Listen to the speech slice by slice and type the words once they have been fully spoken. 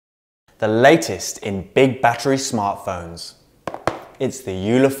the latest in big battery smartphones. It's the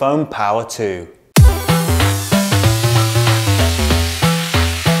Ulefone Power 2.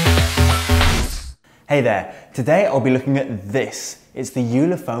 Hey there, today I'll be looking at this. It's the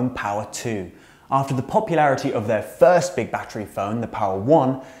Ulefone Power 2. After the popularity of their first big battery phone, the Power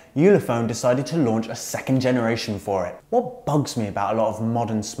 1, Ulefone decided to launch a second generation for it. What bugs me about a lot of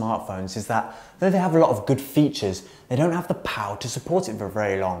modern smartphones is that though they have a lot of good features, they don't have the power to support it for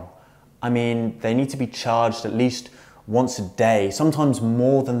very long. I mean, they need to be charged at least once a day, sometimes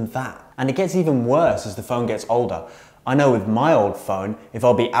more than that. And it gets even worse as the phone gets older. I know with my old phone, if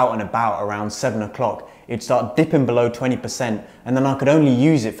I'll be out and about around 7 o'clock, it'd start dipping below 20% and then I could only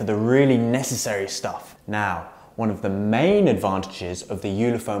use it for the really necessary stuff. Now, one of the main advantages of the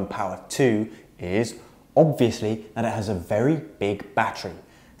Ulefone Power 2 is obviously that it has a very big battery.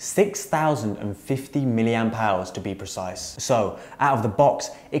 6,050 milliamp hours to be precise. So out of the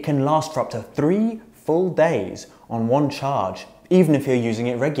box, it can last for up to 3 full days on one charge, even if you're using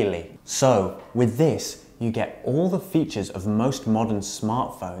it regularly. So with this, you get all the features of most modern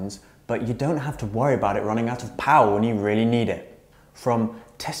smartphones, but you don't have to worry about it running out of power when you really need it. From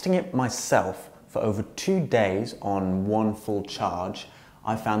testing it myself for over 2 days on one full charge,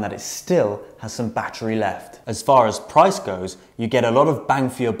 I found that it still has some battery left. As far as price goes, you get a lot of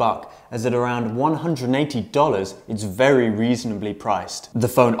bang for your buck, as at around $180, it's very reasonably priced. The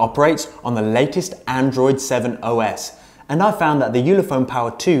phone operates on the latest Android 7 OS, and I found that the Ulefone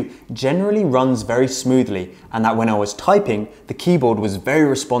Power 2 generally runs very smoothly, and that when I was typing, the keyboard was very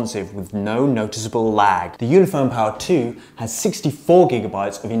responsive with no noticeable lag. The Ulefone Power 2 has 64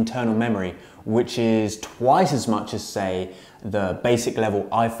 gigabytes of internal memory, which is twice as much as, say, the basic level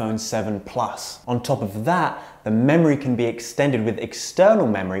iPhone 7 Plus. On top of that, the memory can be extended with external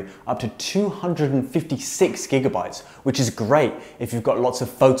memory up to 256 gigabytes, which is great if you've got lots of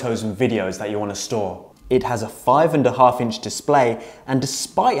photos and videos that you want to store. It has a 5.5-inch display, and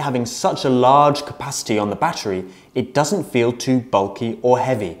despite having such a large capacity on the battery, it doesn't feel too bulky or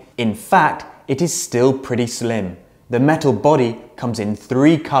heavy. In fact, it is still pretty slim. The metal body comes in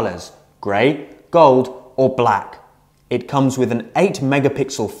 3 colors: grey, gold, or black. It comes with an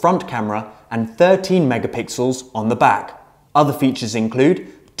 8-megapixel front camera and 13 megapixels on the back. Other features include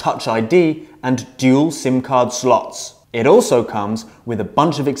Touch ID and dual SIM card slots. It also comes with a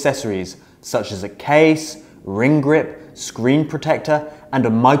bunch of accessories, such as a case, ring grip, screen protector, and a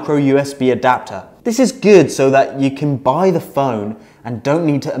micro USB adapter. This is good so that you can buy the phone and don't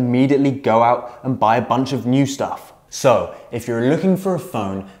need to immediately go out and buy a bunch of new stuff. So, if you're looking for a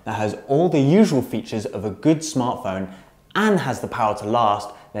phone that has all the usual features of a good smartphone and has the power to last,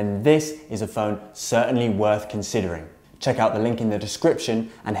 then this is a phone certainly worth considering. Check out the link in the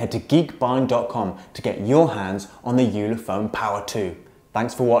description and head to geekbuying.com to get your hands on the Ulefone Power 2.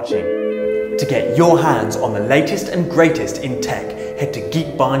 Thanks for watching. To get your hands on the latest and greatest in tech, head to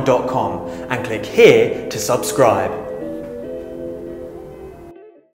geekbuying.com and click here to subscribe.